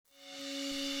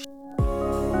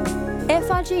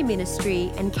FRG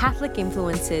Ministry and Catholic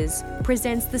Influencers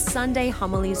presents the Sunday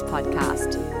Homilies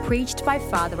podcast, preached by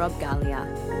Father Rob Galea.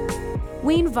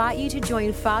 We invite you to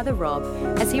join Father Rob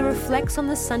as he reflects on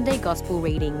the Sunday Gospel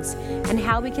readings and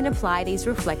how we can apply these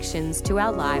reflections to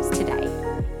our lives today.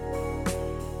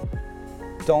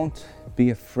 Don't be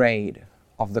afraid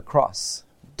of the cross.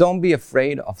 Don't be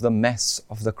afraid of the mess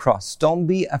of the cross. Don't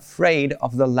be afraid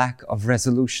of the lack of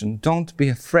resolution. Don't be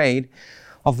afraid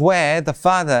of where the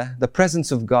Father, the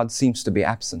presence of God, seems to be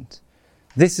absent.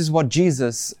 This is what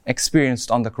Jesus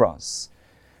experienced on the cross.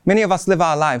 Many of us live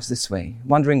our lives this way,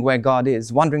 wondering where God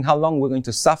is, wondering how long we're going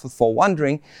to suffer for,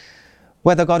 wondering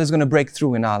whether God is going to break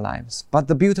through in our lives. But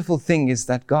the beautiful thing is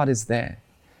that God is there.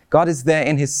 God is there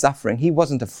in His suffering. He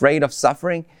wasn't afraid of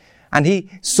suffering, and He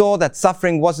saw that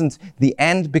suffering wasn't the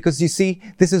end, because you see,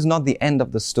 this is not the end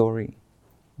of the story,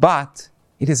 but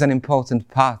it is an important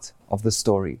part of the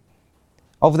story.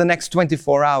 Over the next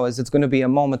 24 hours, it's going to be a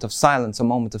moment of silence, a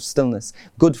moment of stillness.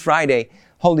 Good Friday,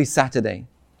 Holy Saturday.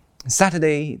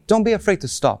 Saturday, don't be afraid to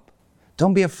stop.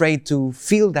 Don't be afraid to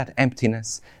feel that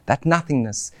emptiness, that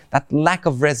nothingness, that lack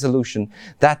of resolution,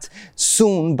 that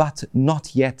soon but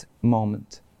not yet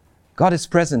moment. God is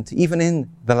present even in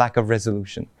the lack of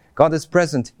resolution. God is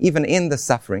present even in the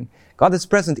suffering. God is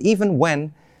present even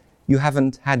when you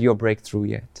haven't had your breakthrough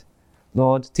yet.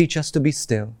 Lord, teach us to be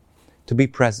still, to be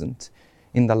present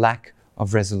in the lack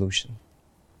of resolution.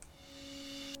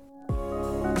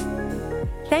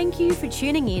 Thank you for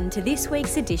tuning in to this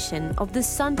week's edition of the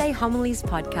Sunday Homilies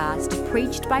podcast,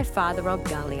 preached by Father Rob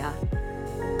Galea.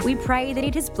 We pray that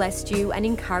it has blessed you and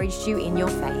encouraged you in your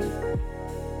faith.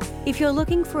 If you're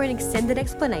looking for an extended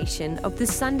explanation of the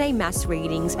Sunday Mass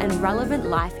readings and relevant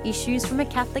life issues from a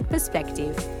Catholic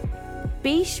perspective,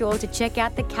 be sure to check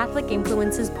out the Catholic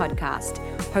Influencers podcast,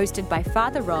 hosted by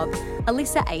Father Rob,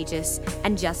 Alyssa Aegis,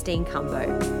 and Justine Cumbo.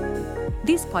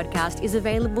 This podcast is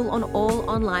available on all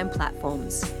online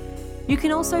platforms. You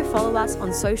can also follow us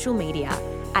on social media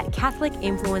at Catholic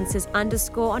Influencers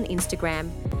 _ on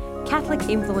Instagram, Catholic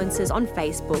Influencers on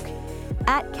Facebook,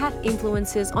 at Cath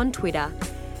Influencers on Twitter,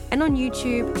 and on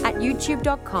YouTube at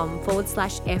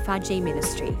youtube.com/FRG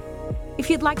Ministry. If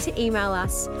you'd like to email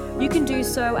us, you can do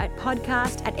so at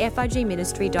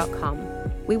podcast@frgministry.com.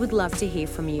 We would love to hear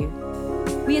from you.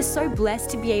 We are so blessed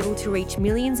to be able to reach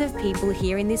millions of people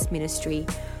here in this ministry,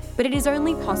 but it is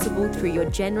only possible through your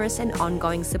generous and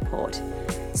ongoing support.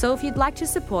 So if you'd like to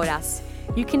support us,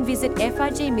 you can visit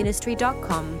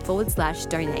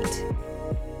frgministry.com/donate.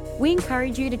 We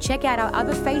encourage you to check out our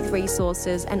other faith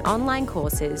resources and online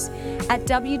courses at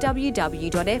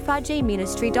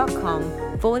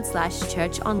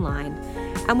www.frgministry.com/churchonline.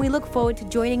 And we look forward to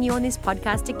joining you on this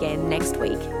podcast again next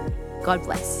week. God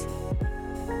bless.